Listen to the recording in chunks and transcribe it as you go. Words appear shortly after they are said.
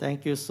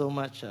Thank you so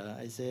much,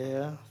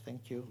 Isaiah.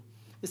 Thank you.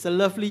 It's a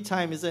lovely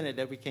time, isn't it,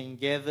 that we can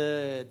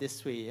gather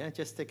this way. Yeah?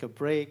 Just take a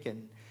break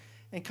and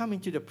come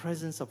into the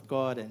presence of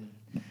God.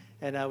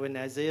 And when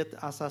Isaiah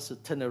asked us to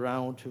turn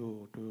around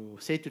to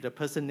say to the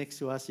person next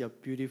to us, "You're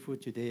beautiful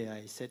today,"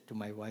 I said to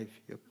my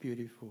wife, "You're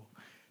beautiful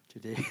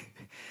today."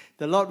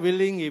 The Lord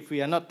willing, if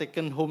we are not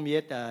taken home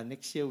yet,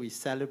 next year we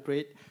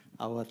celebrate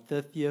our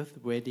 30th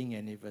wedding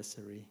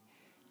anniversary.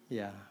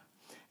 Yeah.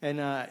 And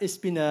it's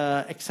been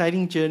an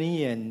exciting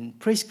journey, and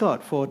praise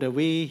God for the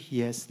way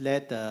He has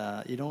led,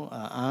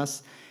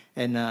 us,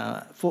 and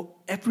for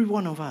every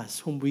one of us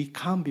whom we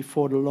come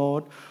before the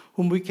Lord,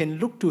 whom we can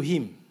look to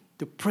Him,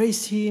 to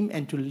praise Him,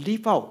 and to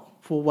live out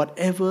for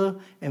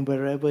whatever and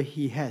wherever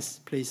He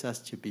has placed us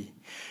to be.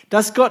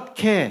 Does God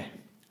care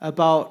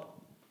about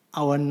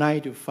our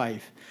 9 to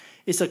 5?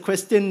 It's a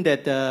question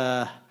that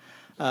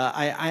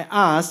I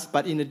asked,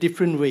 but in a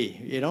different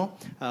way,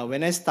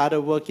 When I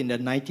started work in the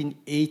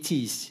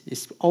 1980s,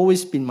 it's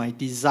always been my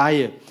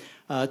desire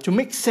to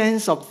make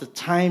sense of the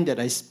time that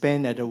I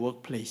spend at the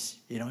workplace,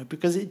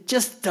 because it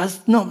just does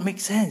not make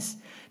sense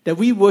that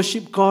we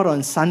worship God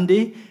on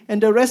Sunday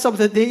and the rest of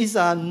the days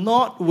are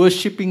not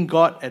worshiping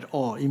God at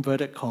all,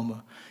 inverted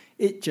comma.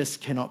 It just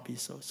cannot be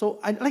so. So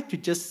I'd like to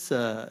just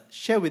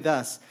share with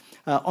us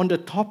on the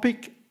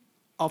topic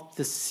of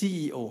the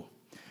CEO.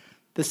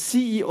 The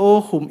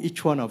CEO whom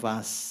each one of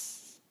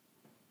us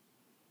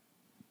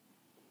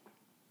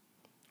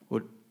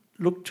would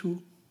look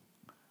to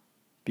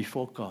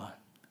before God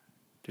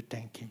to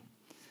thank Him.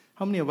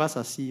 How many of us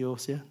are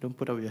CEOs here? Don't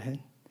put up your hand.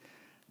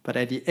 But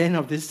at the end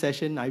of this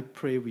session, I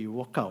pray we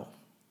walk out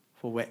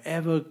for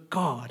wherever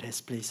God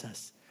has placed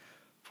us,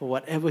 for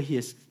whatever He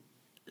has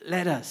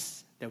led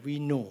us, that we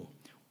know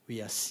we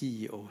are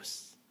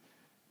CEOs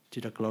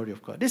to the glory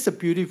of God. This is a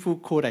beautiful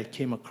quote I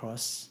came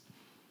across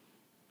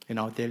in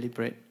our daily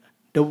bread.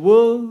 The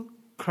world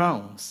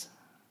crowns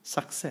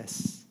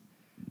success.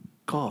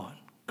 God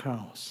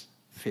crowns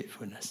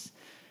faithfulness.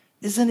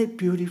 Isn't it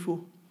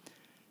beautiful?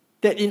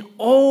 That in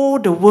all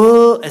the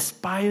world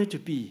aspire to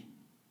be,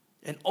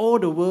 and all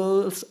the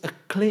world's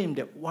acclaim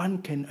that one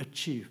can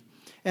achieve,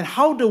 and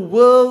how the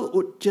world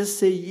would just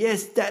say,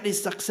 yes, that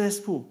is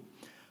successful.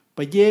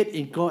 But yet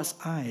in God's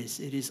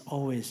eyes, it is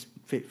always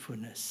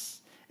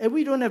faithfulness. And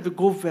we don't have to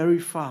go very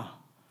far,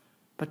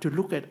 but to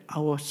look at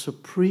our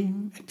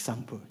supreme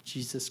example,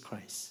 Jesus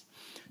Christ.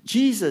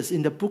 Jesus,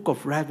 in the book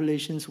of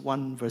Revelations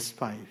 1 verse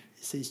 5,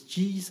 it says,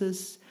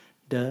 Jesus,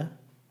 the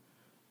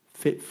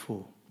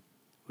faithful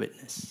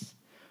witness.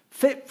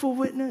 Faithful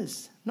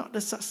witness, not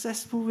the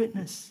successful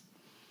witness.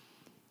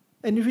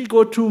 And if we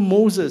go through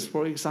Moses,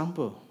 for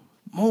example,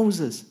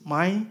 Moses,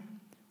 my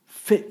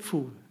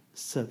faithful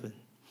servant.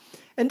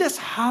 And that's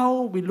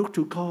how we look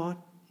to God,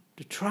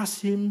 to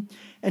trust Him,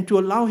 and to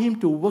allow Him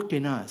to work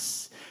in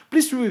us.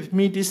 Please read with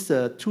me these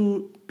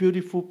two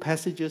beautiful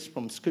passages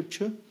from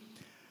Scripture.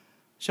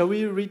 Shall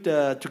we read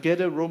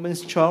together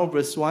Romans 12,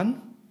 verse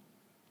 1?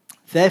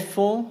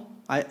 Therefore,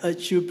 I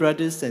urge you,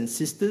 brothers and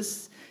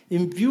sisters,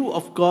 in view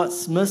of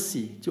God's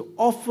mercy, to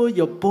offer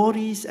your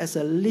bodies as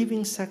a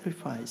living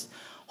sacrifice,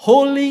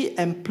 holy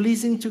and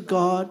pleasing to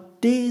God.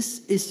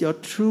 This is your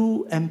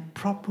true and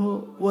proper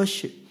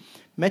worship.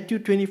 Matthew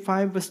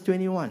 25, verse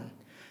 21.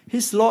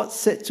 His Lord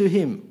said to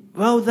him,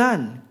 well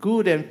done,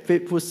 good and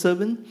faithful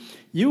servant.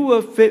 You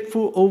were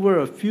faithful over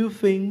a few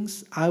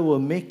things. I will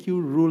make you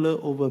ruler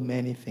over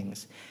many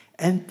things.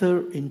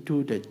 Enter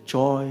into the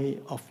joy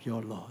of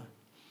your Lord.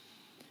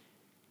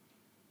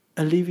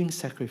 A living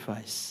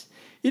sacrifice.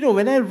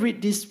 When I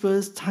read this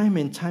verse time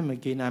and time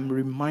again, I'm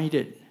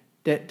reminded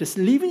that this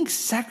living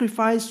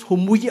sacrifice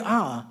whom we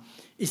are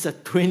is a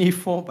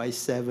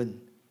 24/7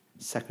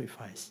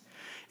 sacrifice.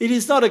 It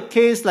is not a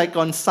case like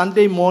on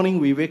Sunday morning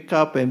we wake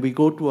up and we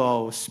go to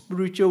our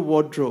spiritual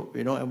wardrobe,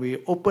 and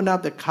we open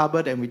up the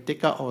cupboard and we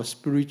take out our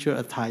spiritual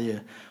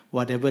attire,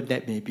 whatever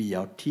that may be,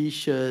 our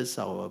T-shirts,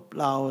 our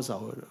blouse,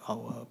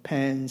 our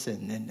pants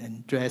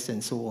and dress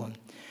and so on.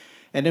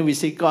 And then we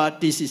say,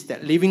 God, this is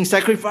that living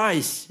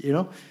sacrifice,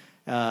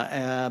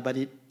 but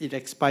it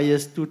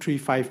expires 2, 3,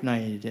 5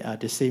 nights,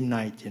 the same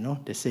night,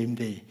 the same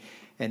day.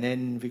 And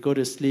then we go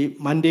to sleep.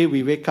 Monday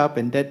we wake up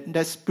and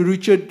that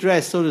spiritual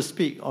dress, so to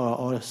speak,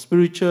 or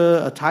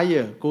spiritual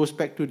attire goes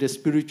back to the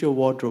spiritual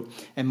wardrobe.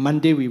 And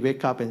Monday we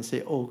wake up and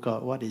say, oh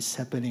God, what is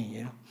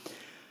happening?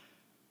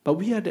 But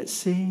we are that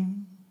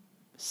same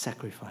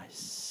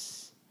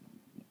sacrifice,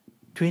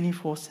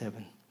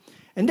 24/7.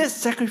 And that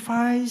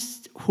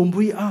sacrifice whom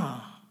we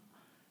are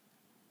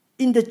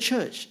in the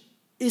church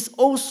is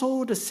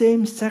also the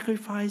same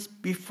sacrifice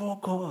before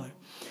God.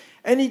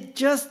 And it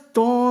just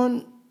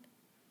dawned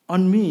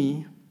on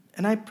me,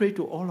 and I pray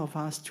to all of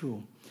us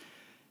too,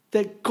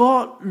 that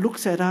God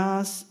looks at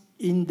us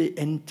in the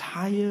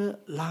entire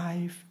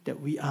life that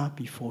we are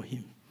before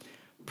Him,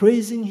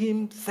 praising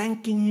Him,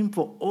 thanking Him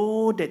for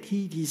all that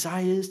He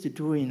desires to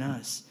do in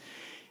us.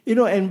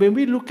 And when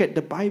we look at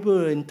the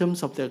Bible in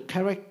terms of the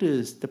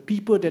characters, the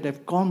people that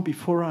have gone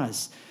before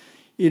us,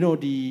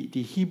 the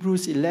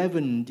Hebrews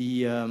 11,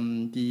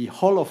 the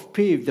Hall of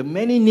Faith, the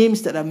many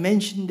names that are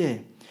mentioned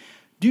there,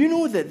 Do you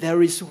know that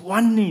there is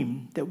one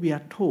name that we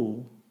are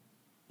told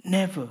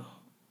never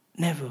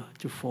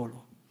to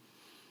follow?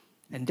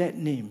 And that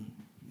name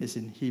is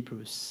in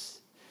Hebrews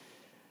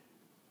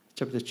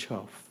chapter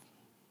 12.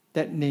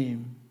 That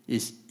name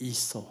is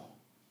Esau.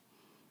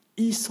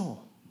 Esau.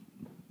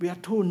 We are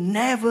told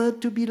never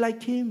to be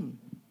like him.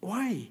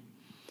 Why?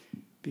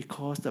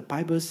 Because the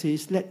Bible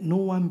says, let no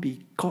one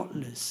be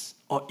godless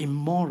or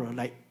immoral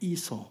like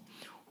Esau,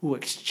 who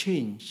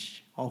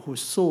exchanged or who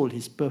sold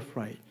his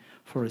birthright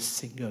for a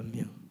single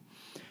meal.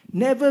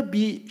 Never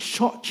be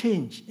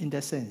shortchanged in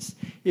that sense.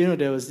 You know,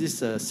 there was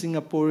this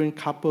Singaporean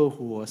couple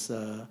who was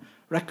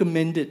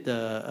recommended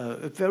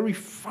a very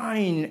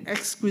fine,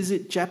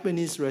 exquisite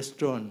Japanese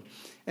restaurant.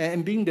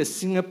 And being the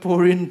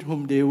Singaporean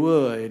whom they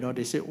were, you know,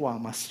 they said, wow,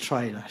 must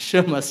try,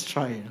 sure must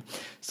try.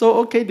 So,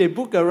 okay, they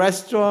booked a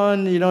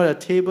restaurant, you know, a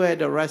table at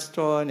the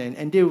restaurant,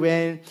 and they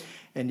went,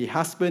 and the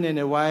husband and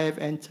the wife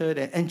entered,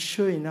 and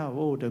sure enough,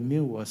 oh, the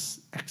meal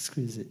was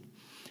exquisite.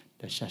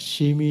 The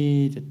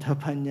sashimi, the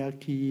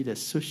teppanyaki, the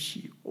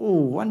sushi, oh,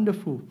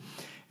 wonderful.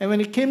 And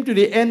when it came to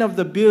the end of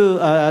the bill,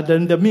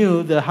 the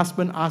meal, the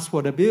husband asked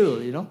for the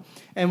bill, you know.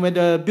 And when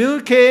the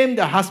bill came,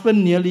 the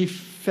husband nearly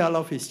fell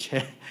off his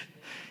chair.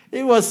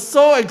 It was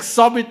so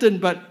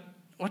exorbitant, but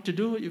what to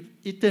do? You've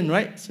eaten,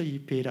 right? So he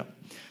paid up.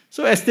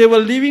 So as they were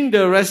leaving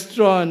the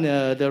restaurant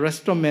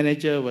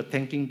manager was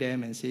thanking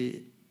them and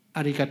say,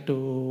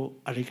 arigato,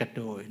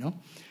 arigato, you know.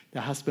 The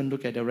husband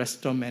looked at the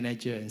restaurant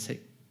manager and said,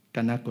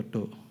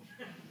 kanakoto.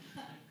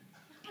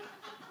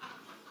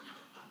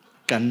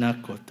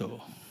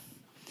 Kanakoto.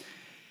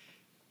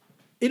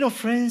 You know,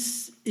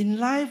 friends, in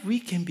life, we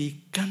can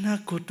be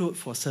kanakoto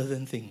for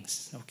certain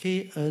things,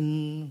 okay?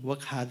 Earn,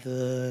 work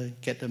harder,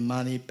 get the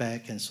money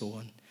back, and so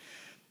on.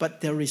 But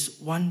there is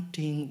one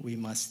thing we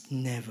must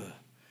never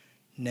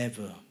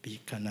be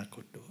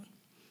kanakoto.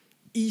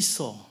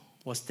 Esau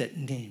was that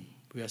name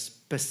we are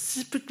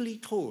specifically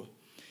told.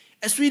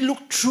 As we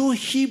look through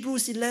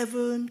Hebrews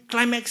 11,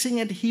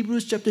 climaxing at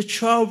Hebrews chapter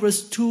 12,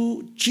 verse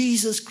 2,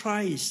 Jesus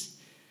Christ,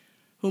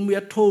 whom we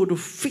are told to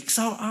fix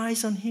our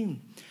eyes on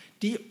him,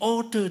 the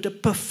author, the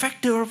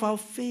perfecter of our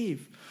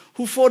faith,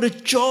 who for the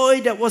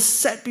joy that was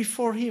set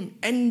before him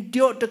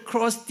endured the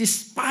cross,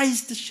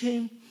 despised the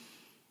shame,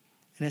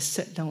 and has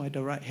sat down at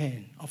the right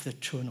hand of the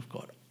throne of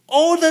God.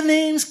 All the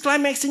names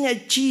climaxing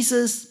at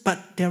Jesus,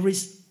 but there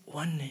is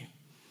one name.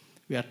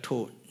 We are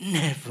told,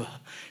 never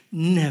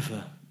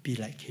be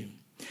like him.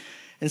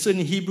 And so in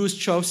Hebrews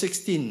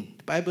 12:16,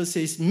 the Bible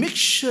says, make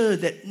sure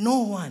that no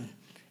one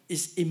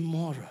is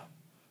immoral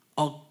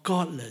or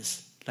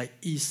godless like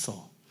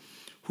Esau,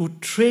 who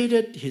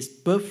traded his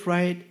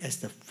birthright as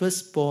the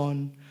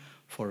firstborn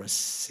for a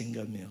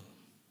single meal.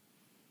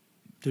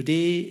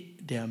 Today,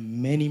 there are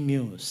many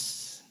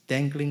meals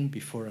dangling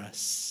before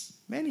us.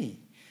 Many.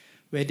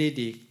 Whether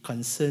they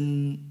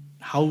concern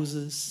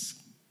houses,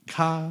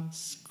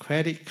 cars,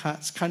 credit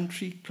cards,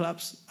 country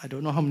clubs. I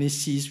don't know how many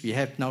C's we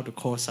have now to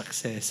call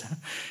success.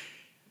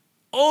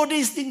 All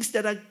these things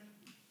that are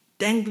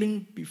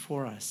dangling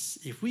before us,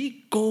 if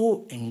we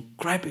go and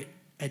grab it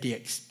at the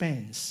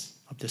expense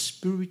of the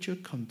spiritual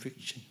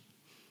conviction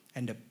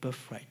and the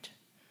birthright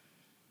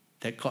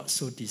that God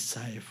so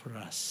desired for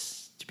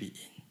us to be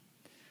in,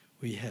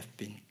 we have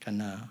been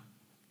kana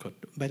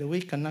koto. By the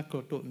way, kana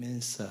koto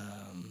means,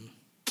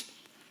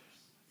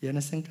 you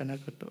understand kana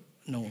koto?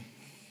 No.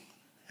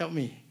 Help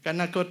me.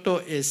 Kana koto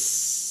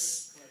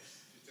is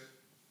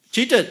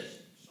cheated,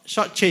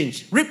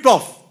 shortchanged, ripped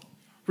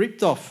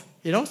off.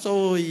 You know,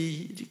 so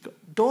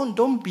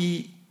don't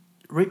be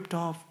ripped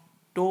off.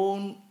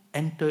 Don't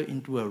enter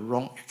into a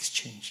wrong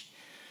exchange.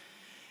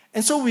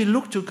 And so we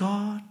look to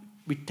God,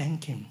 we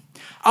thank him.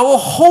 Our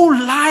whole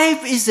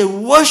life is a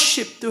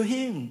worship to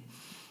him.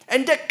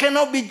 And that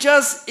cannot be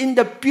just in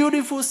the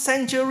beautiful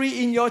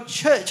sanctuary in your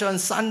church on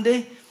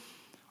Sunday,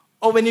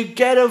 or when you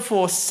gather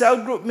for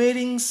cell group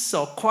meetings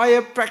or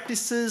choir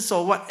practices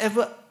or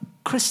whatever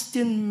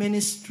Christian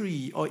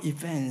ministry or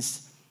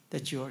events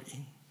that you are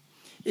in.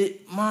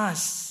 It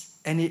must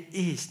and it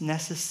is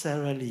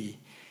necessarily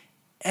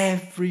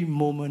every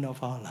moment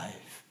of our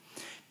life,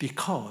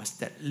 because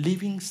that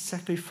living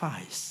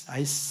sacrifice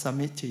I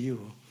submit to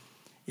you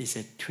is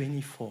a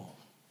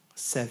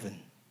 24/7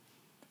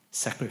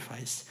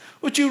 sacrifice.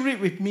 Would you read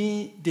with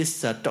me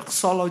these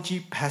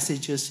doxology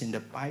passages in the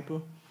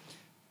Bible?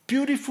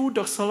 Beautiful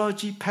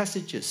doxology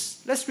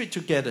passages. Let's read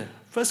together.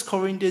 1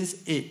 Corinthians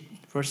 8,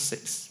 verse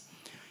 6.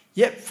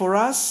 Yet for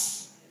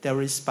us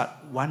there is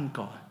but one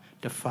God,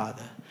 the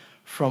Father,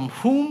 from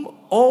whom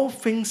all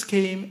things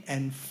came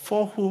and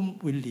for whom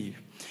we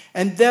live.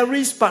 And there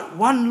is but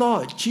one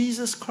Lord,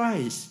 Jesus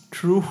Christ,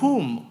 through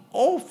whom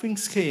all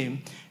things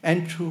came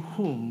and through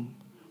whom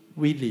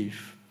we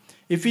live.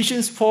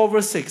 Ephesians 4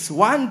 verse 6.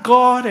 One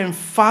God and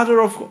Father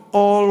of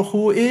all,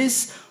 who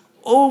is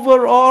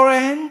over all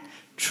and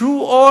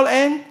through all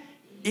and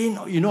in.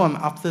 You know, I'm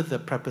after the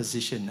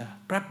preposition.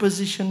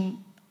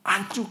 Preposition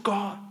unto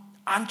God,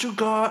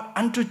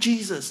 unto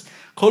Jesus.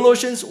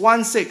 Colossians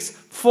 1:6.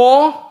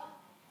 For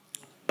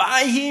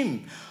by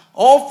him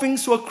All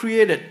things were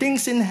created,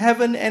 things in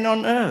heaven and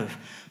on earth,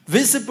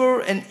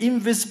 visible and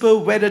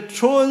invisible, whether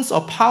thrones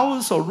or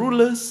powers or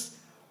rulers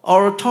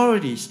or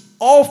authorities.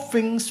 All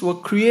things were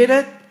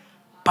created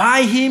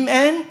by him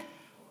and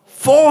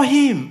for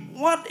him.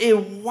 What a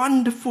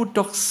wonderful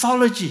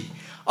doxology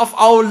of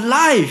our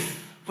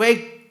life, where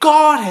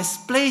God has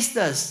placed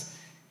us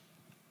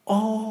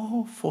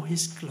all for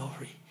his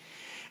glory.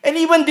 And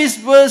even this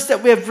verse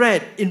that we have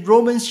read in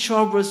Romans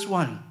 12 verse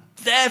 1,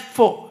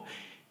 therefore,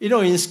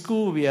 in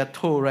school we are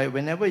told, right,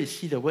 whenever you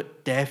see the word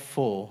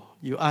therefore,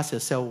 you ask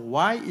yourself,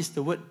 why is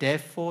the word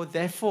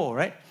therefore,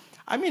 right?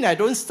 I mean, I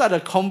don't start a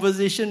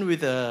conversation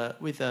with the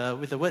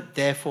word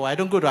therefore. I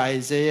don't go to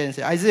Isaiah and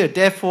say, Isaiah,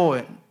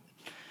 therefore.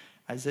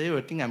 Isaiah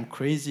will think I'm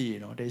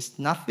crazy, There's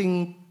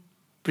nothing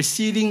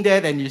preceding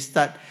that, and you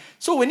start.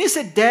 So when you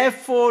say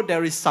therefore,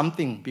 there is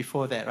something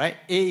before that, right?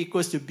 A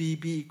equals to B,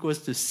 B equals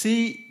to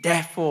C,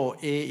 therefore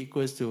A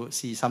equals to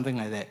C, something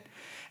like that.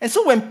 And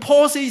so when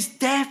Paul says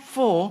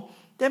therefore,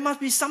 there must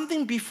be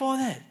something before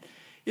that.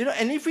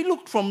 And if we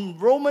look from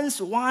Romans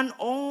 1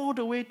 all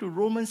the way to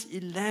Romans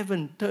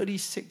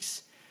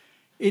 11:36,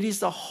 it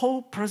is the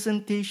whole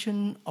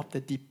presentation of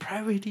the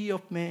depravity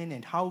of man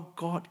and how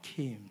God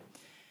came.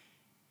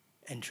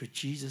 And through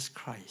Jesus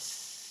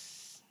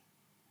Christ,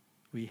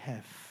 we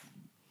have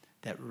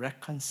that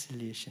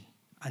reconciliation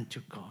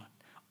unto God,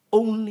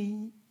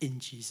 only in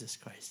Jesus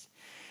Christ.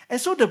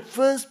 And so the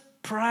verse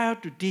prior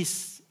to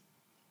this,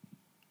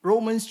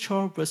 Romans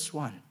 12 verse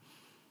 1,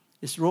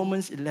 is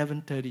Romans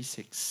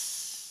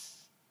 11:36.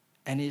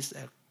 And it's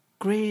a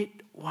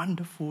great,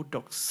 wonderful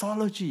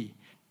doxology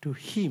to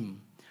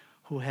him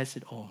who has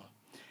it all.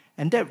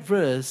 And that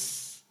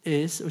verse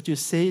is, would you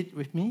say it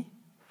with me?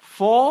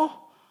 For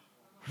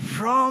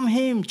from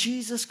him,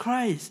 Jesus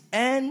Christ,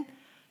 and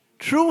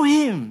through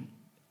him,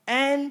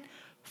 and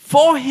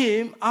for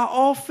him are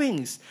all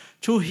things.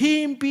 To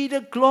him be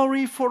the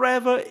glory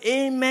forever.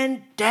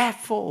 Amen.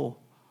 Therefore,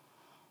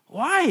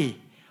 why?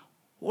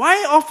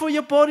 Why offer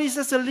your bodies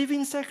as a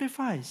living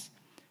sacrifice?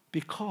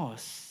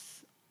 Because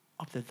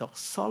of the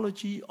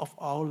doxology of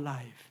our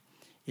life.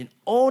 In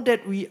all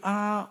that we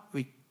are,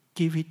 we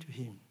give it to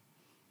him.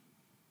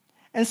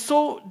 And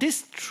so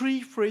these three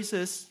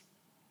phrases,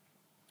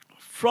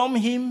 from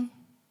him,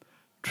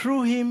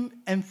 through him,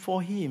 and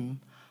for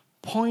him,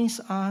 points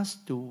us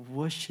to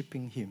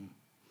worshiping him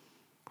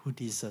who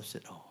deserves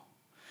it all.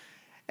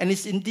 And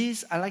it's in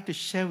this I'd like to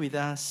share with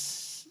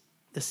us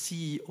the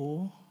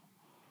CEO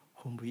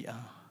whom we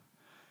are.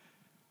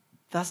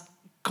 Does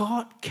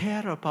God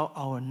care about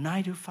our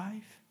 9 to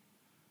 5?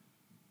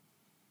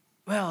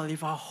 Well,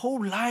 if our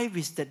whole life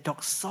is the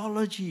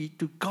doxology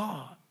to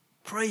God,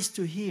 praise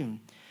to him,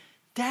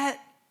 that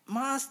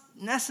must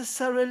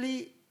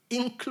necessarily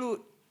include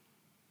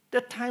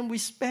the time we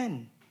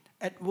spend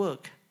at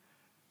work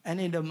and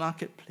in the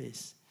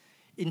marketplace,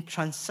 in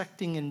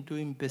transacting and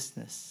doing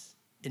business,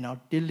 in our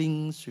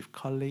dealings with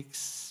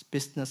colleagues,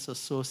 business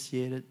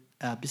associate,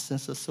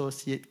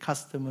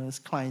 customers,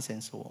 clients,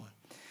 and so on.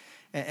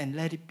 And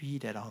let it be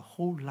that our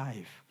whole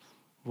life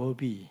will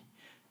be,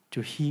 to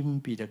him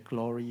be the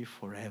glory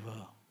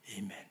forever.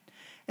 Amen.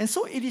 And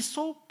so it is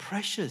so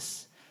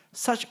precious,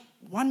 such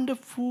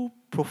wonderful,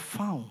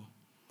 profound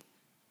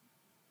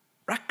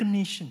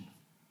recognition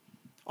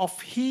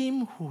of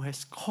him who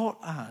has called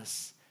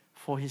us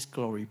for his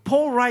glory.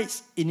 Paul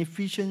writes in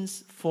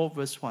Ephesians 4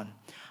 verse 1,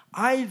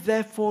 I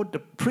therefore, the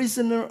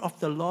prisoner of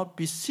the Lord,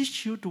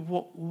 beseech you to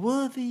walk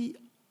worthy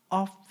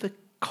of the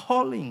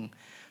calling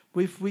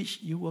with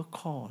which you were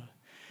called.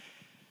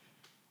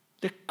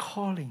 The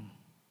calling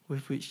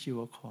with which you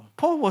were called.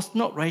 Paul was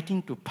not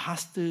writing to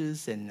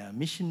pastors and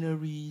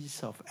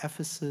missionaries of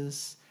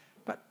Ephesus,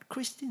 but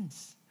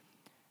Christians.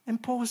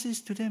 And Paul says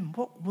to them,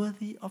 walk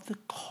worthy of the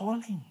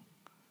calling.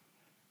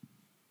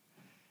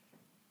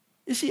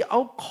 You see,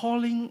 our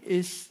calling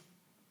is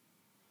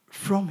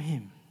from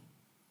him.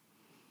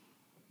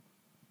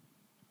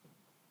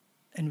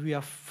 And we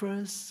are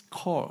first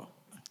called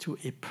to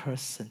a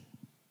person,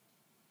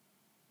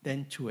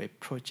 then to a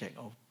project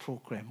or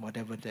program,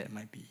 whatever that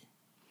might be.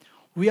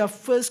 We are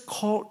first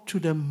called to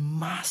the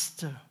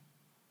master,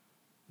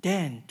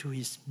 then to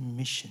his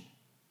mission.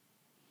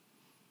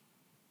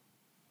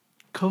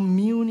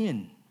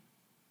 Communion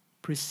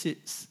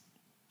precedes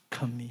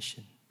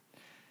commission.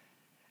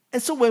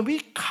 And so when we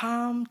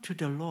come to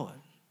the Lord,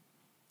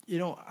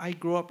 I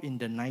grew up in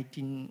the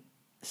 1970s,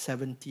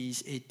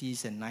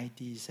 80s, and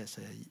 90s as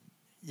a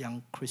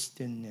young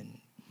Christian,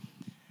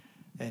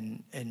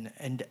 and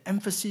the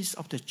emphasis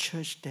of the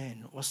church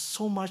then was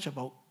so much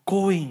about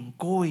going,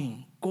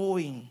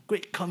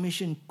 Great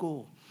Commission,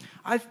 go.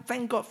 I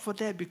thank God for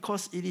that,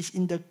 because it is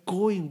in the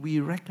going we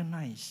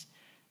recognize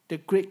the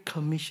Great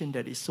Commission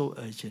that is so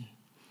urgent.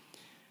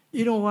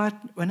 You know what?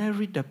 When I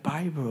read the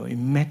Bible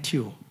in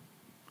Matthew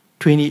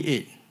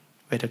 28,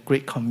 where the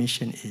Great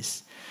Commission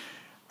is,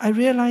 I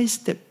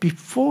realized that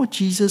before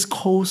Jesus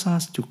calls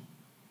us to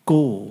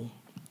go,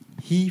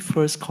 he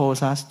first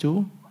calls us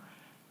to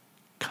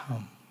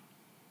come.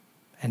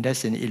 And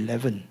that's in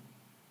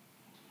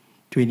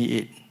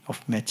 11:28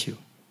 of Matthew.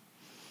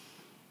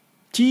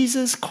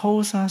 Jesus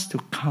calls us to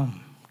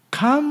come.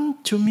 Come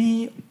to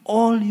me,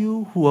 all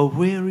you who are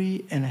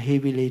weary and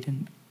heavy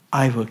laden.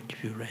 I will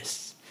give you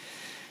rest.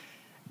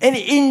 And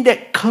in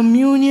that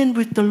communion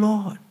with the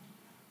Lord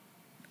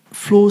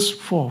flows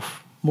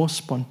forth most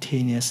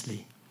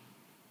spontaneously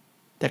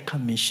that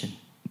commission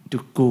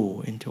to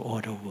go into all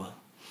the world.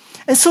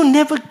 And so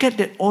never get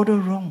that order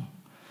wrong.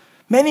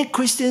 Many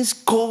Christians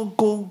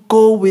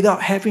go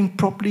without having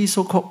properly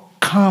so-called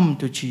come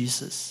to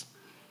Jesus.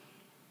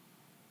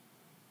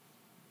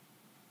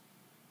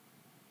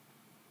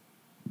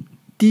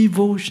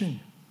 Devotion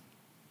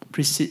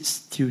precedes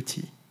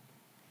duty.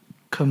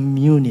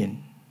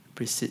 Communion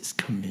precedes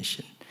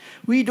commission.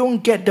 We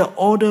don't get the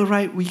order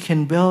right, we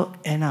can well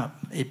end up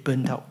a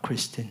burnt-out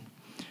Christian,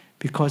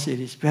 because it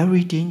is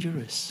very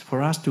dangerous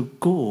for us to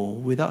go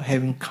without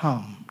having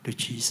come to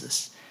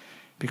Jesus,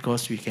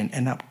 because we can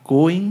end up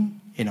going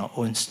in our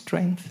own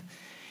strength,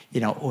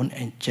 in our own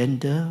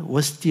agenda,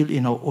 we're still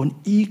in our own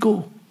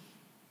ego,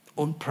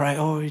 own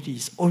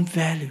priorities, own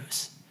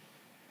values.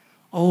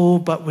 Oh,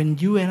 but when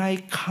you and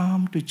I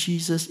come to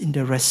Jesus in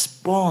the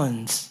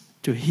response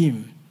to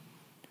Him,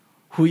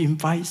 who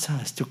invites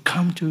us to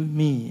come to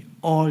me,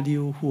 all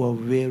you who are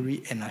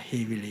weary and are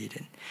heavy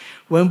laden.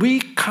 When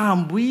we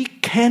come, we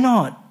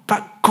cannot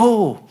but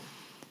go,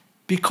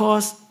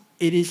 because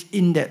it is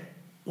in that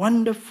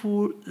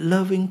wonderful,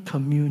 loving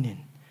communion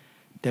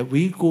that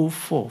we go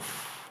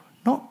forth,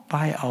 not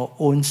by our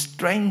own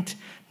strength,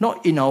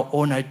 not in our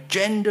own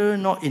agenda,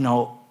 not in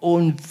our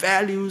own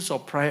values or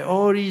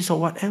priorities or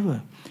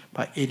whatever,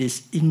 but it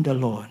is in the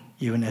Lord,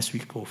 even as we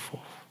go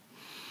forth.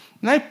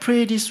 And I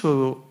pray this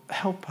will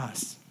help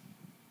us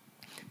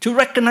to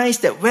recognize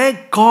that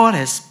where God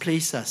has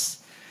placed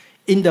us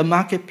in the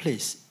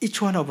marketplace,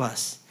 each one of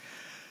us,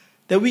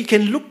 that we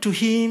can look to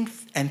Him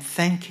and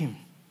thank Him.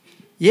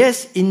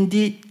 Yes,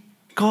 indeed,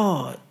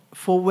 God,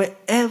 for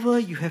wherever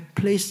you have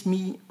placed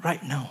me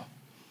right now,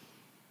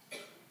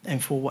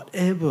 and for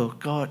whatever,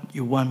 God,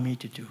 you want me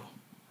to do,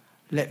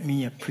 let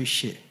me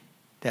appreciate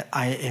that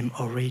I am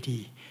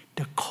already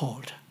the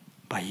called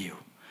by you,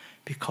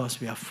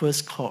 because we are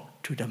first called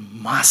to the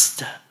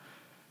Master,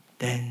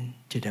 then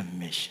to the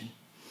mission.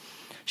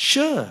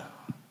 Sure,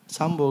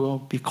 some will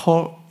be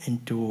called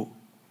into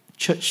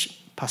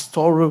church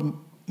pastoral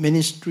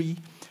ministry,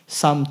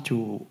 some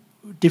to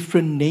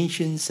different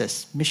nations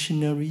as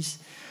missionaries,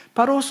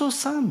 but also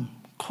some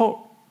called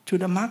to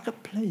the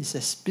marketplace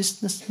as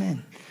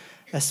businessmen,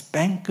 as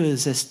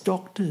bankers, as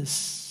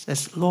doctors,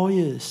 as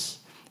lawyers,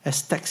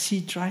 as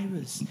taxi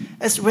drivers,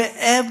 as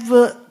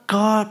wherever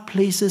God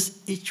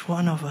places each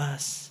one of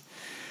us.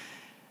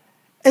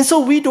 And so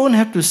we don't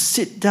have to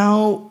sit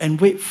down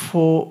and wait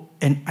for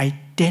an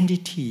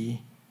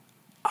identity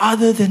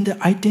other than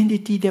the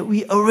identity that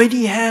we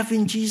already have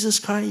in Jesus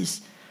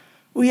Christ.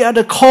 We are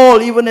the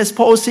called, even as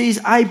Paul says,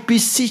 I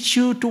beseech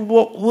you to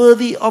walk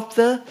worthy of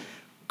the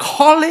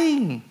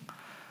calling.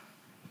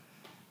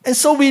 And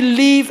so we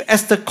live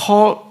as the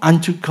called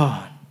unto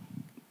God,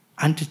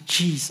 unto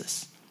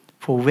Jesus,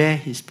 for where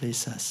He's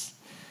placed us.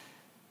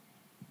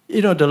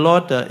 You know, the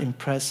Lord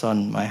impressed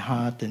on my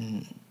heart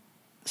and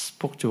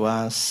spoke to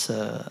us,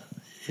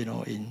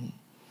 in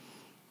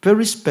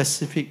very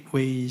specific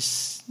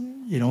ways,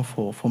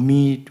 for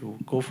me to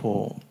go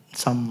for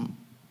some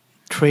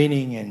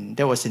training, and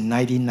that was in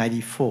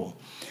 1994.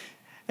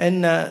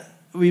 And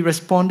we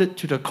responded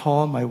to the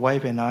call, my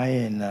wife and I,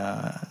 and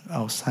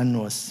our son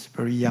was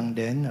very young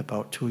then,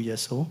 about 2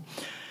 years old.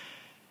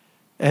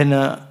 And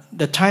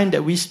the time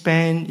that we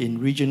spent in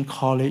Regent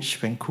College,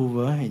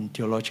 Vancouver, in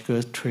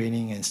theological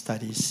training and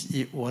studies,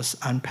 it was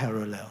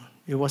unparalleled.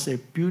 It was a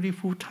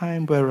beautiful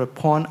time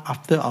whereupon,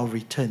 after our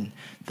return,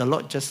 the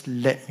Lord just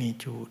led me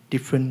to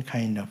different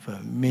kind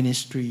of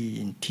ministry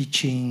in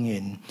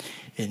teaching,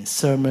 in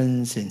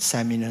sermons, in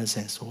seminars,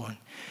 and so on.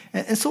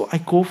 And so I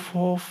go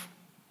forth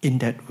in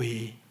that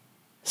way,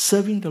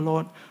 serving the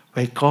Lord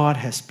where God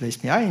has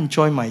placed me. I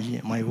enjoy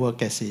my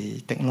work as a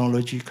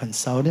technology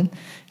consultant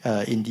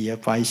in the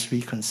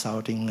advisory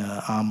consulting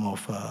arm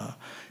of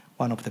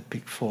one of the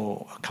Big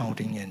Four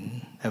accounting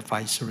and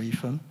advisory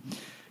firm.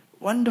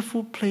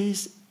 Wonderful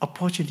place,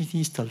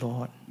 opportunities the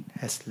Lord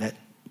has led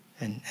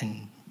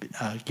and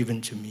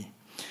given to me.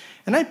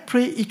 And I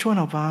pray each one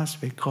of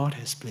us where God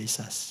has placed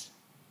us,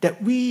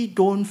 that we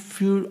don't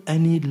feel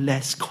any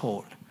less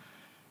called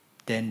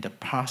than the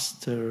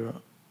pastor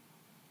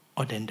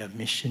or than the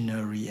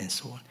missionary and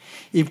so on.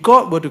 If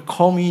God were to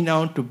call me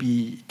now to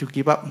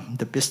give up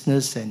the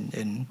business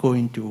and go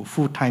into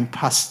full-time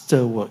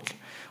pastor work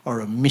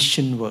or a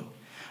mission work,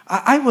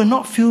 I will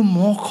not feel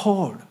more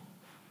called.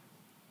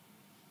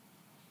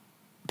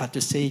 But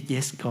to say,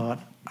 yes,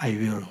 God, I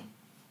will,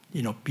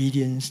 in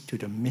obedience to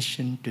the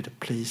mission, to the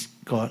place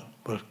God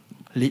will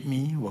lead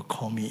me, will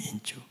call me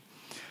into.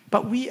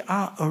 But we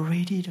are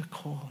already the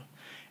call.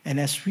 And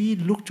as we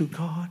look to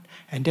God,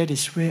 and that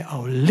is where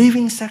our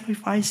living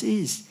sacrifice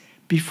is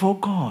before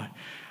God,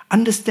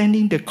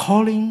 understanding the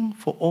calling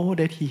for all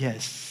that He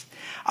has.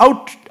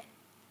 Our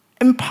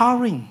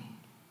empowering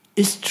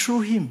is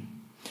through Him.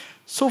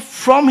 So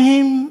from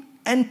Him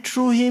and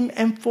through him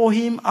and for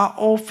him are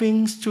all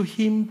things. To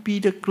him be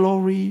the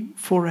glory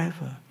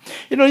forever.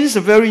 You know, this is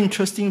a very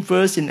interesting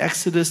verse in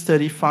Exodus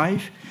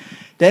 35.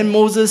 Then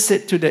Moses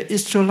said to the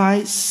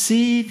Israelites,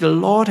 see, the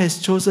Lord has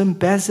chosen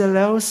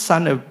Bezalel,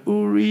 son of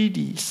Uri,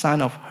 the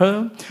son of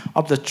Hur,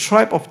 of the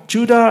tribe of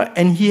Judah,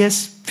 and he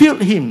has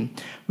filled him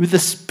with the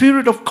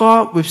Spirit of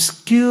God, with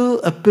skill,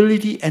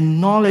 ability, and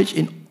knowledge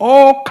in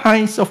all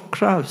kinds of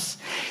crafts.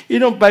 You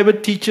know, Bible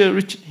teacher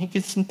Richard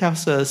Higginson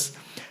tells us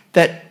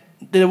that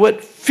the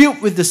word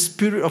filled with the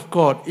Spirit of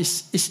God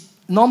is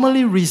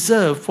normally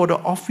reserved for the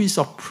office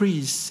of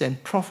priests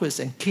and prophets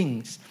and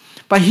kings.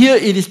 But here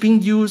it is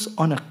being used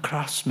on a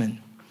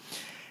craftsman.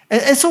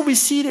 And so we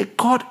see that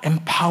God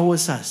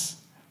empowers us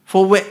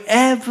for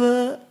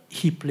wherever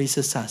he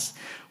places us.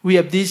 We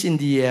have this in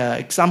the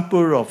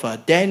example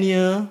of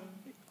Daniel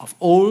of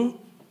old.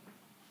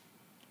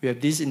 We have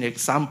this in the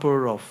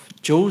example of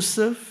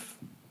Joseph,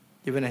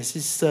 even as he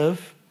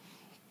served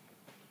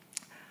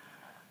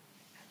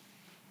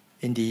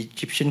in the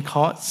Egyptian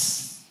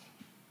courts.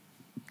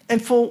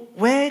 And for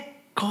where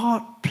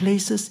God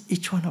places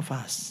each one of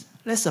us,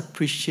 let's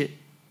appreciate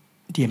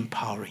the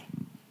empowering.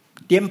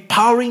 The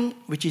empowering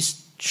which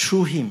is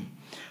through him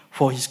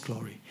for his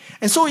glory.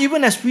 And so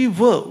even as we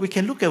work, we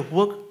can look at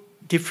work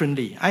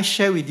differently. I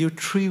share with you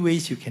 3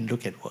 ways you can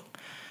look at work.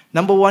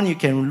 Number 1, you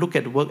can look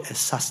at work as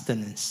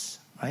sustenance,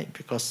 right?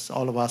 Because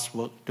all of us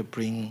work to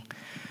bring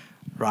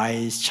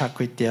rice, char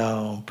kway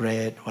teow,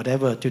 bread,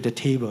 whatever to the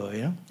table,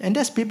 you know? And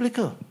that's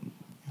biblical.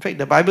 In fact,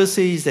 the Bible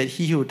says that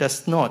he who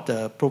does not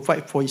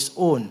provide for his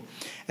own,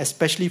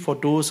 especially for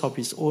those of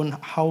his own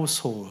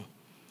household,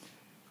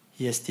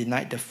 he has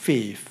denied the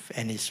faith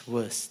and is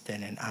worse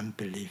than an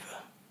unbeliever.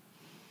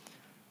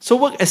 So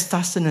work as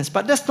sustenance,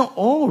 but that's not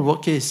all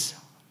work is.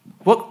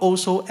 Work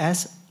also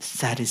as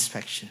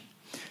satisfaction.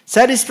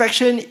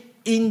 Satisfaction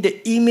in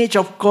the image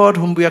of God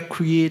whom we are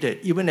created,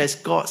 even as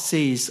God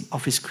says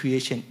of his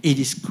creation, it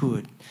is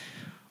good.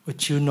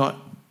 Would you not,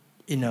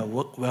 in a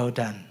work well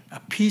done, a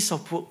piece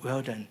of work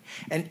well done,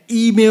 an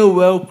email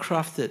well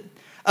crafted,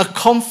 a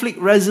conflict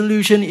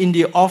resolution in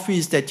the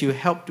office that you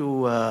help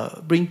to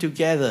bring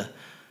together,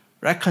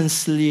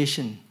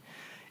 reconciliation,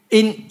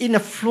 in a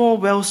floor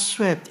well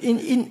swept,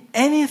 in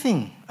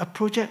anything, a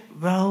project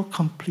well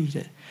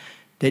completed,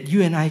 that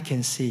you and I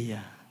can say,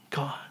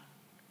 God,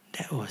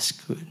 that was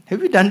good.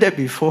 Have you done that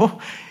before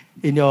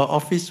in your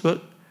office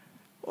work?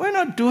 Why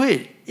not do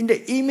it in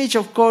the image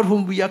of God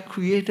whom we are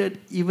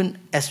created, even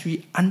as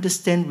we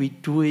understand we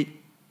do it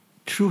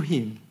through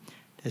him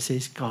that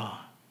says, God,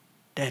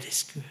 that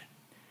is good.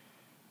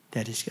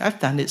 That is good. I've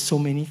done it so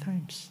many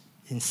times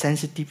in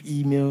sensitive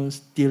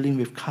emails, dealing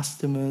with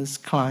customers,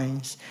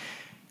 clients,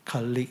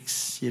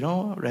 colleagues,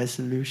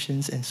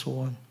 resolutions and so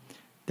on.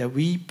 That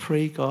we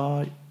pray,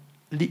 God,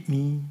 lead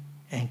me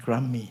and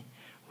grant me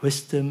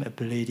wisdom,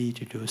 ability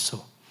to do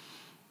so.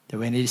 That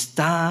when it is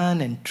done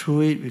and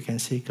through it, we can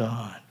say,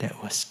 God,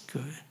 that was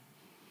good.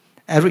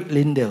 Eric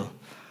Lindell,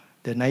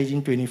 the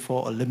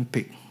 1924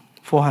 Olympic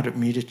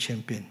 400-meter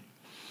champion.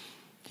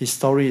 His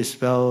story is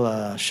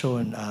well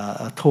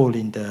told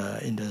in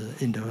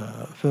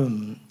the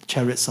film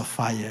Chariots of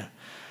Fire.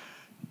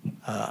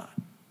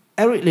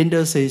 Eric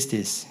Lindell says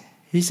this.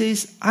 He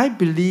says, I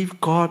believe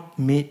God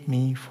made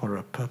me for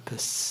a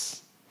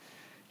purpose.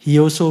 He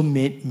also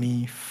made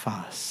me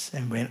fast.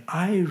 And when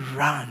I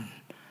run,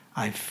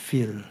 I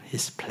feel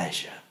his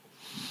pleasure.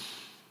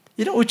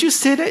 Would you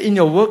say that in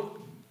your work?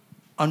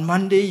 On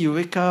Monday, you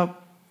wake up,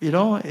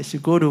 as you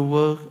go to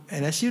work,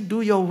 and as you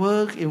do your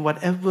work in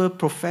whatever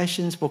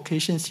professions,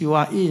 vocations you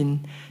are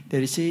in,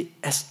 that you say,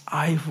 as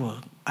I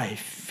work, I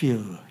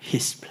feel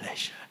his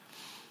pleasure.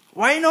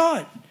 Why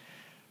not?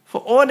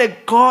 For all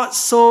that God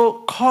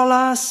so called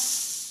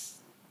us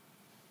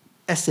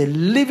as a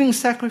living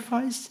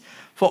sacrifice,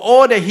 for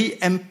all that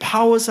he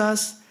empowers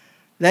us,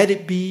 let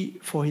it be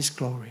for his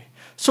glory.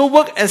 So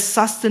work as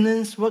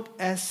sustenance, work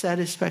as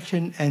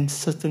satisfaction, and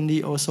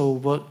certainly also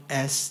work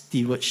as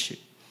stewardship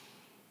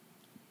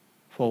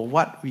for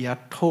what we are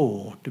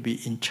told to be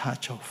in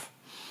charge of.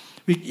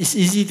 It's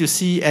easy to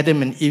see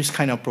Adam and Eve's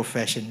kind of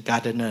profession,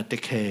 gardener,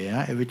 take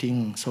care,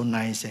 everything so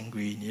nice and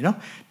green,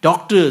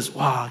 Doctors,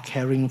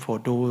 caring for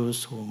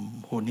those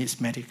who needs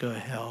medical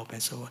help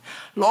and so on.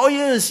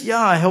 Lawyers,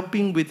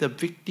 helping with the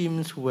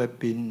victims who have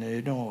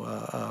been,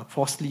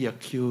 falsely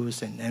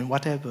accused and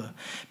whatever.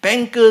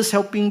 Bankers,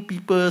 helping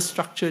people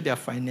structure their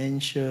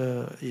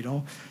financial,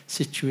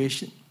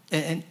 situation.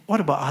 And what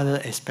about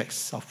other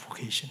aspects of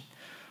vocation?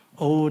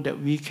 Oh, that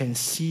we can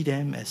see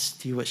them as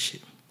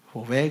stewardship.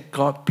 For where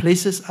God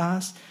places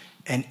us,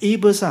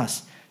 enables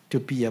us to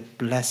be a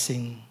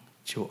blessing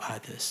to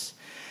others.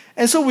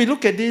 And so we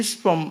look at this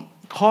from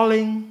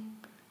calling,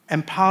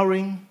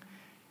 empowering,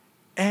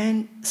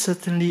 and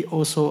certainly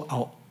also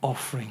our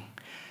offering.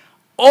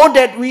 All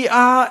that we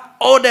are,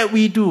 all that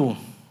we do.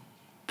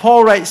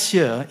 Paul writes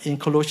here in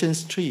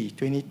Colossians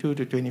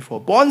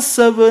 3:22-24, Bond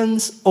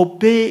servants,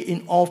 obey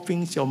in all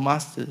things your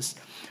masters,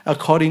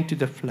 according to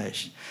the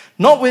flesh,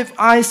 not with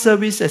eye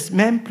service as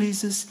man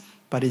pleases,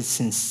 but in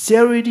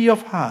sincerity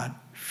of heart,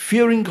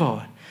 fearing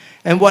God.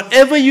 And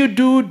whatever you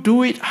do,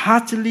 do it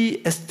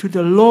heartily as to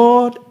the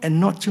Lord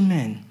and not to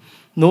men,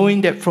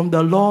 knowing that from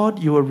the Lord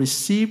you will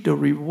receive the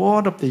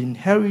reward of the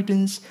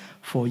inheritance,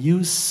 for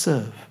you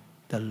serve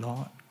the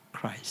Lord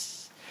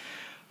Christ.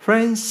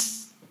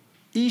 Friends,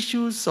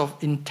 issues of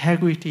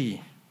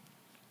integrity,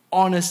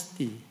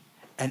 honesty,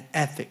 and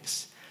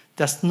ethics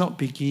does not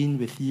begin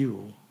with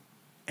you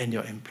and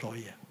your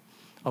employer,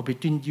 or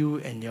between you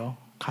and your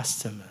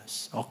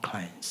customers or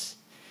clients.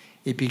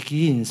 It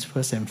begins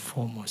first and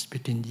foremost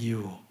between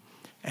you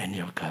and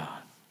your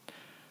God.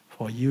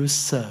 For you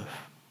serve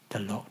the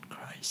Lord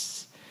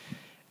Christ.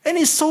 And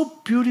it's so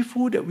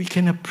beautiful that we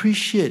can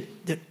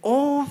appreciate that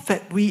all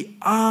that we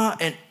are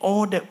and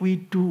all that we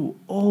do,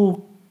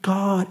 oh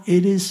God,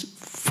 it is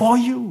for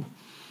you.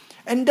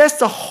 And that's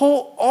the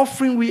whole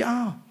offering we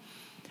are.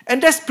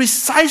 And that's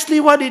precisely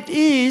what it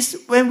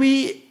is when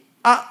we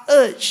are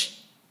urged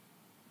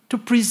to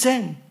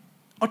present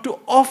or to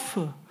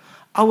offer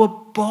our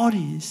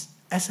bodies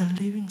as a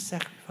living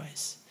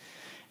sacrifice.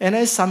 And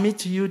I submit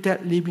to you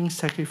that living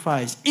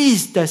sacrifice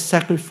is the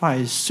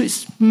sacrifice,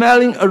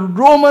 sweet-smelling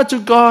aroma to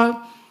God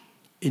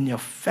in your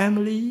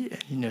family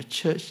and in your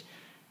church,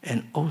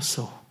 and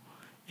also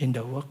in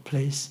the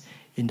workplace,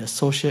 in the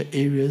social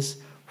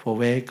areas for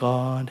where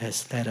God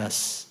has led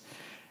us.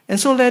 And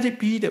so let it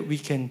be that we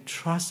can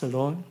trust the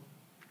Lord,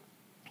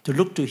 to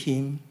look to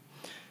Him,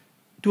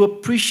 to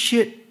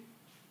appreciate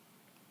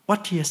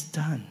what He has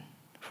done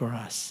for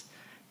us,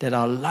 that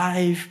our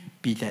life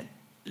be that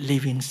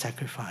living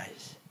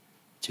sacrifice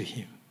to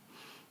Him.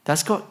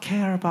 Does God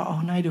care about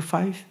our 9 to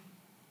 5?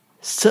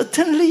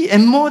 Certainly,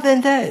 and more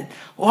than that.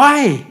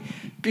 Why?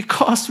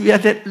 Because we are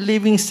that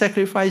living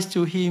sacrifice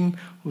to Him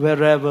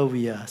wherever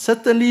we are.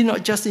 Certainly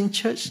not just in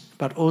church,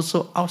 but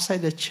also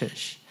outside the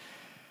church.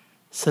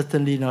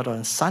 Certainly not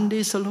on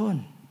Sundays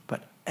alone,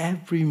 but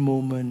every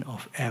moment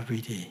of every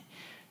day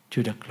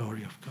to the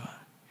glory of God.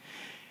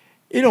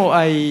 You know,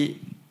 I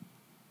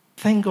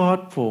thank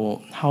God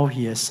for how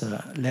He has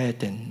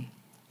led.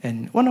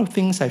 And one of the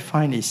things I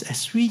find is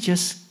as we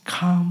just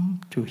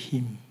come to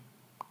Him,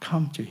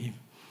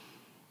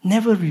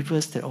 never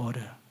reverse the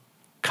order.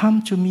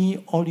 Come to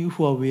me, all you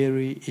who are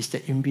weary, is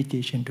the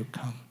invitation to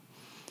come.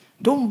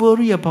 Don't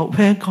worry about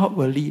where God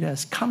will lead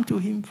us. Come to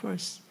Him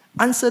first.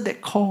 Answer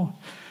that call.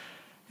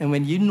 And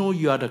when you know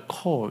you are the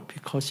called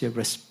because you have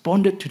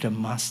responded to the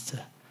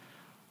Master,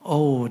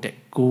 oh, that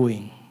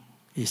going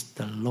is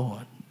the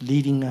Lord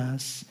leading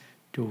us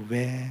to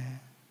where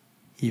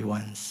He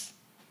wants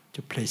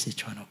to place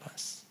each one of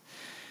us.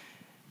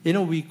 You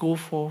know, we go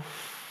forth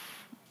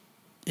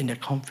in the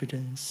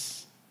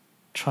confidence,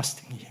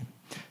 trusting Him.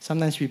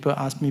 Sometimes people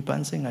ask me,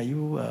 Banseng, are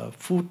you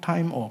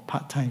full-time or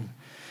part-time?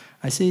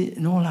 I say,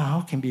 no lah,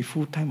 how can be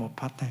full-time or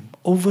part-time?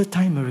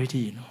 Overtime already,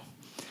 you know.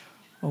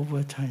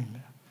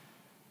 Overtime.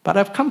 But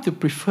I've come to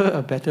prefer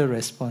a better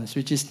response,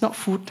 which is not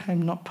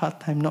full-time, not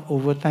part-time, not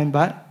overtime,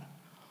 but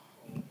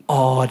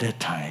all the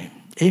time.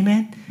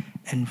 Amen?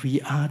 And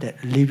we are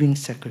that living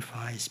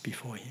sacrifice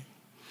before Him.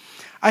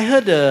 I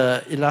heard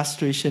an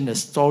illustration, a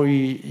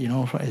story, you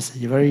know, as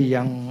a very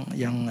young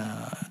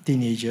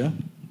teenager,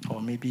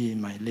 or maybe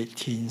in my late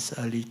teens,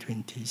 early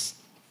 20s,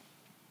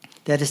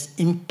 that has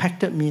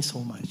impacted me so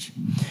much.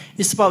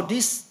 It's about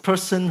this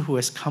person who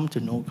has come to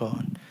know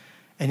God,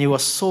 and he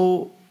was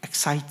so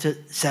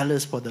excited,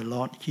 zealous for the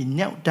Lord. He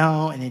knelt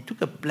down and he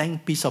took a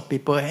blank piece of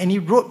paper and he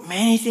wrote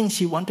many things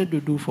he wanted to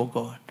do for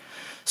God.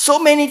 So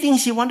many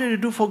things he wanted to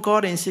do for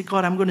God, and he said,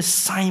 God, I'm going to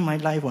sign my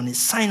life on it,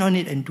 sign on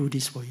it and do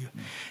this for you.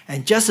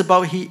 And just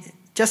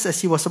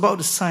as he was about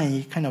to sign,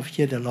 he kind of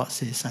heard the Lord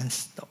say, son,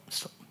 stop.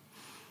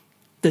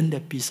 Turn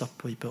that piece of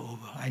paper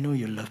over. I know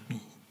you love me.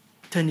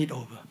 Turn it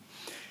over.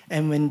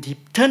 And when he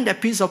turned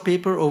that piece of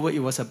paper over, it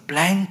was a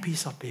blank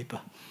piece of paper.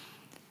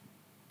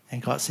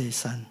 And God said,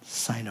 son,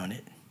 sign on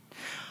it.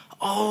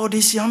 Oh,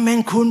 this young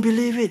man couldn't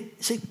believe it.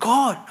 He said,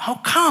 God, how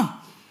come?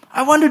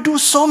 I want to do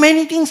so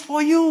many things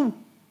for you.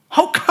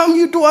 How come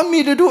you don't want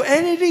me to do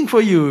anything for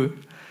you?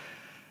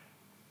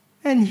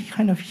 And he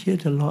kind of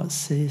heard the Lord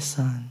say,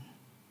 son,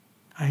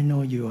 I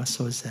know you are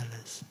so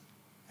zealous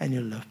and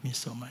you love me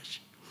so much.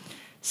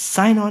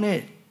 Sign on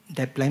it,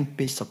 that blank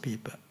piece of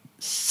paper.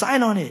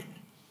 Sign on it,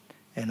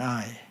 and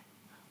I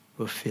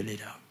will fill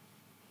it up.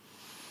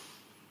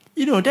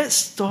 You know, that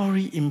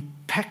story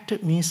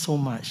impacted me so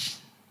much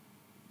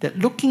that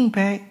looking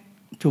back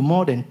to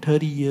more than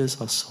 30 years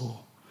or so,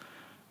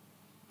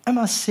 I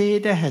must say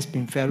that has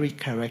been very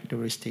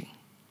characteristic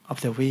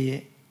of the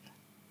way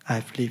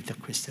I've lived the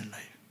Christian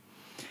life.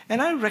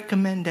 And I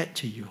recommend that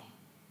to you.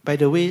 By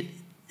the way,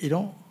 you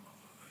know,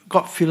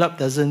 God fill up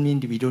doesn't mean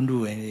that we don't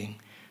do anything,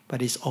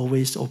 but it's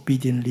always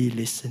obediently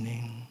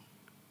listening.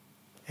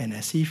 And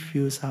as He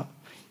fills up,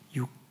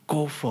 you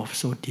go forth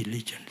so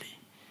diligently.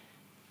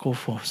 Go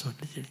forth so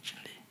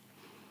diligently.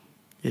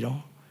 You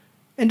know?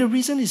 And the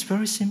reason is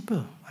very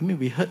simple. I mean,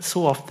 we heard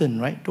so often,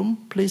 right?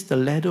 Don't place the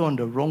ladder on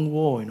the wrong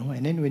wall, you know.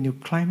 And then when you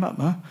climb up,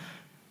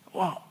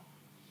 wow,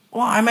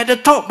 I'm at the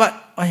top,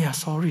 but, oh yeah,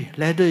 sorry,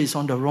 ladder is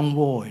on the wrong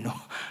wall, you know.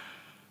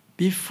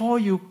 Before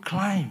you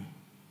climb,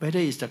 Whether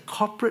it's the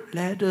corporate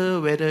ladder,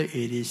 whether it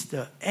is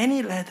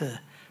any ladder,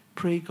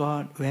 pray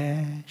God,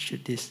 where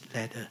should this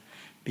ladder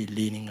be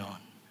leaning on?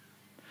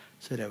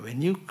 So that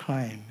when you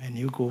climb and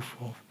you go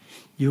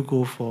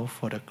forth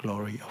for the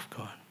glory of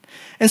God.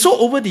 And so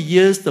over the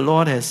years, the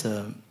Lord has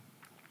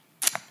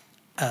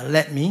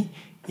led me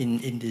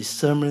in the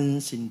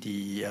sermons, in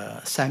the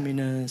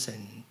seminars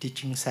and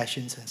teaching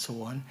sessions and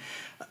so on.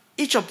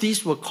 Each of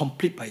these were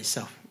complete by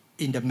itself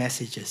in the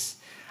messages.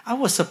 I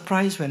was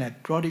surprised when I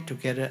brought it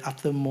together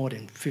after more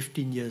than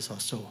 15 years or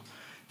so,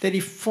 that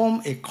it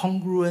formed a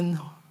congruent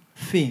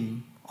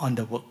theme on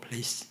the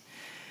workplace.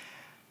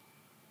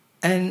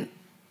 And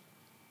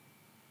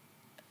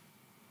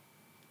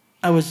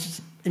I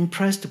was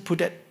impressed to put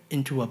that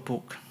into a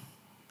book.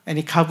 And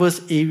it covers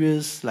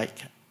areas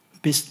like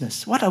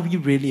business. What are we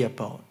really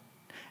about?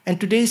 And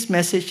today's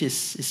message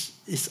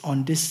is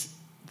on this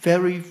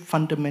very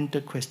fundamental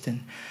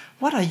question.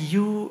 What are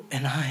you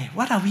and I,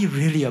 what are we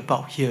really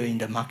about here in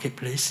the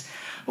marketplace?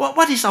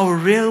 What is our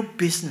real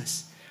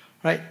business?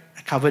 Right?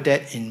 I covered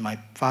that in my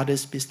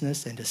father's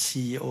business and the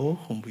CEO,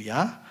 whom we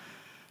are.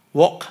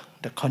 Walk,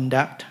 the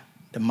conduct,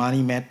 the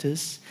money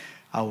matters,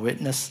 our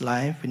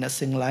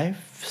witnessing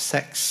life,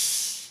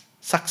 sex,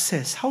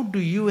 success. How do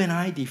you and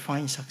I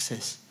define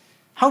success?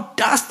 How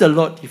does the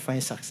Lord define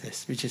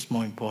success, which is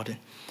more important?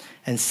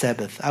 And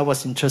Sabbath. I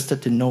was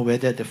interested to know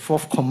whether the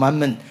fourth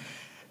commandment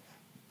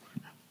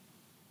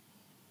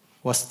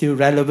was still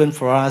relevant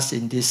for us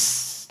in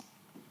this,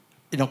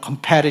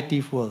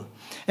 comparative world.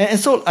 And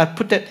so I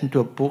put that into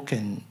a book,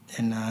 and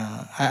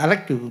I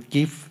like to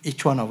give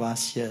each one of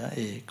us here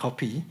a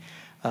copy.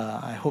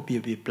 I hope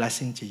it'll be a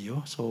blessing to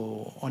you.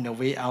 So on the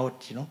way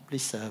out,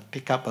 please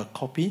pick up a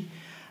copy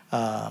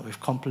with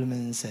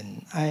compliments.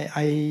 And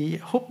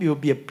I hope it will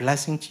be a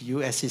blessing to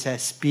you as it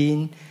has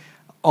been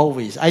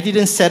always. I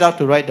didn't set out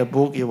to write the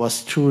book. It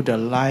was through the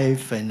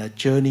life and the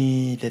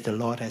journey that the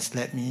Lord has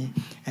led me.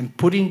 And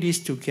putting this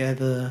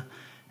together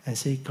and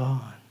say,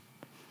 God,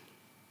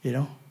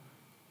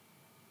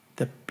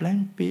 the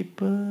blank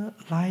paper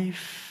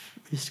life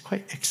is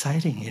quite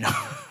exciting,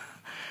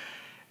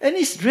 And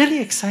it's really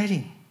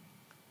exciting,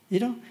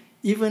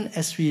 even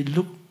as we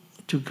look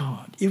to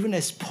God, even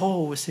as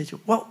Paul would say,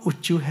 what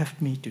would you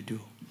have me to do?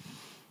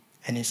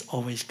 And it's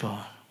always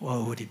God.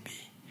 What would it be?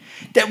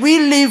 That we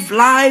live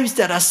lives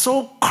that are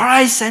so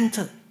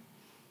Christ-centered.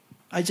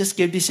 I just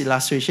gave this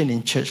illustration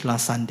in church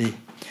last Sunday.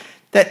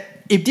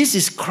 That if this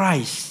is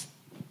Christ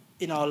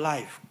in our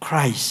life,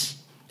 Christ,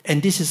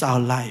 and this is our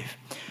life,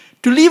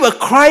 to live a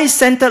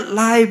Christ-centered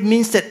life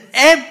means that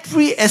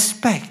every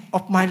aspect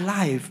of my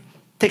life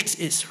takes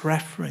its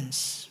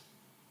reference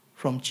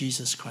from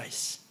Jesus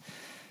Christ.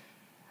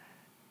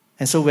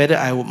 And so whether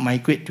I would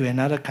migrate to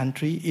another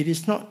country, it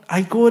is not,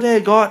 I go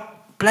there, God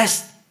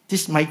bless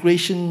this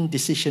migration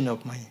decision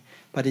of mine.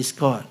 But it's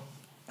God.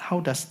 How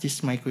does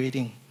this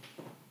migrating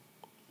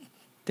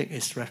take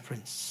its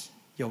reference?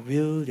 Your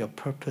will, your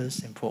purpose,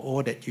 and for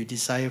all that you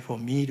desire for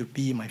me to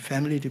be, my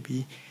family to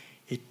be,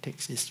 it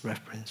takes its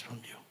reference from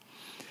you.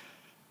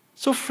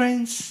 So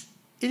friends,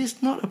 it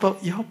is not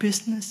about your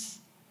business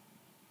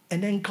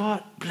and then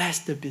God bless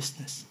the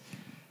business.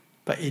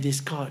 But it is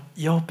God,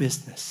 your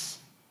business.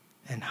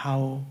 And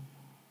how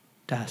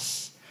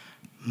does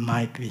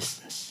my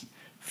business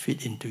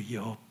fit into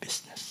your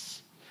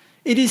business?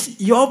 It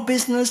is your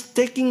business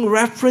taking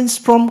reference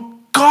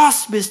from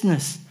God's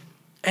business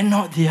and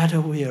not the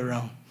other way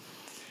around.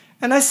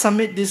 And I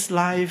submit this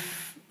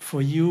life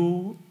for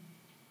you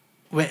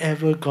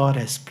wherever God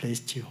has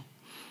placed you.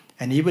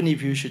 And even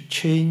if you should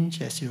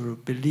change as you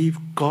believe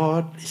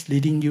God is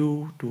leading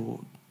you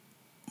to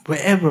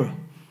wherever,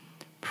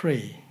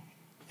 pray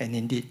and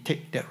indeed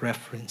take that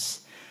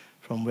reference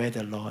from where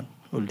the Lord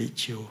will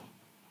lead you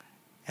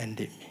and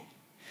lead me.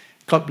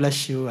 God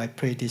bless you. I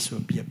pray this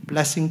will be a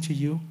blessing to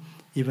you,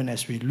 even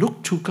as we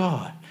look to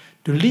God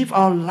to live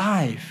our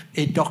life,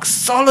 a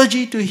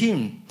doxology to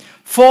Him,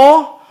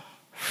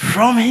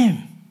 from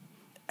Him,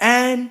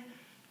 and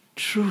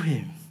through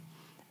Him,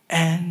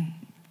 and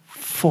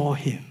for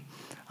Him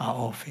are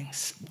all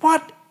things.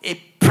 What a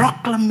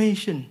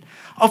proclamation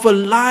of a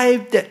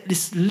life that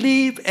is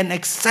lived and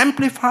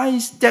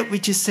exemplifies that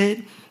which is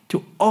said,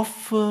 to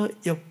offer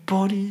your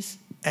bodies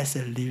as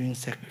a living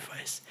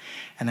sacrifice.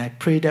 And I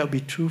pray that will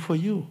be true for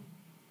you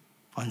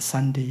on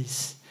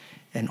Sundays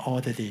and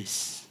all the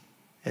days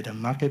at the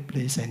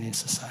marketplace and in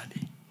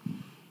society.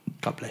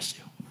 God bless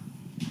you.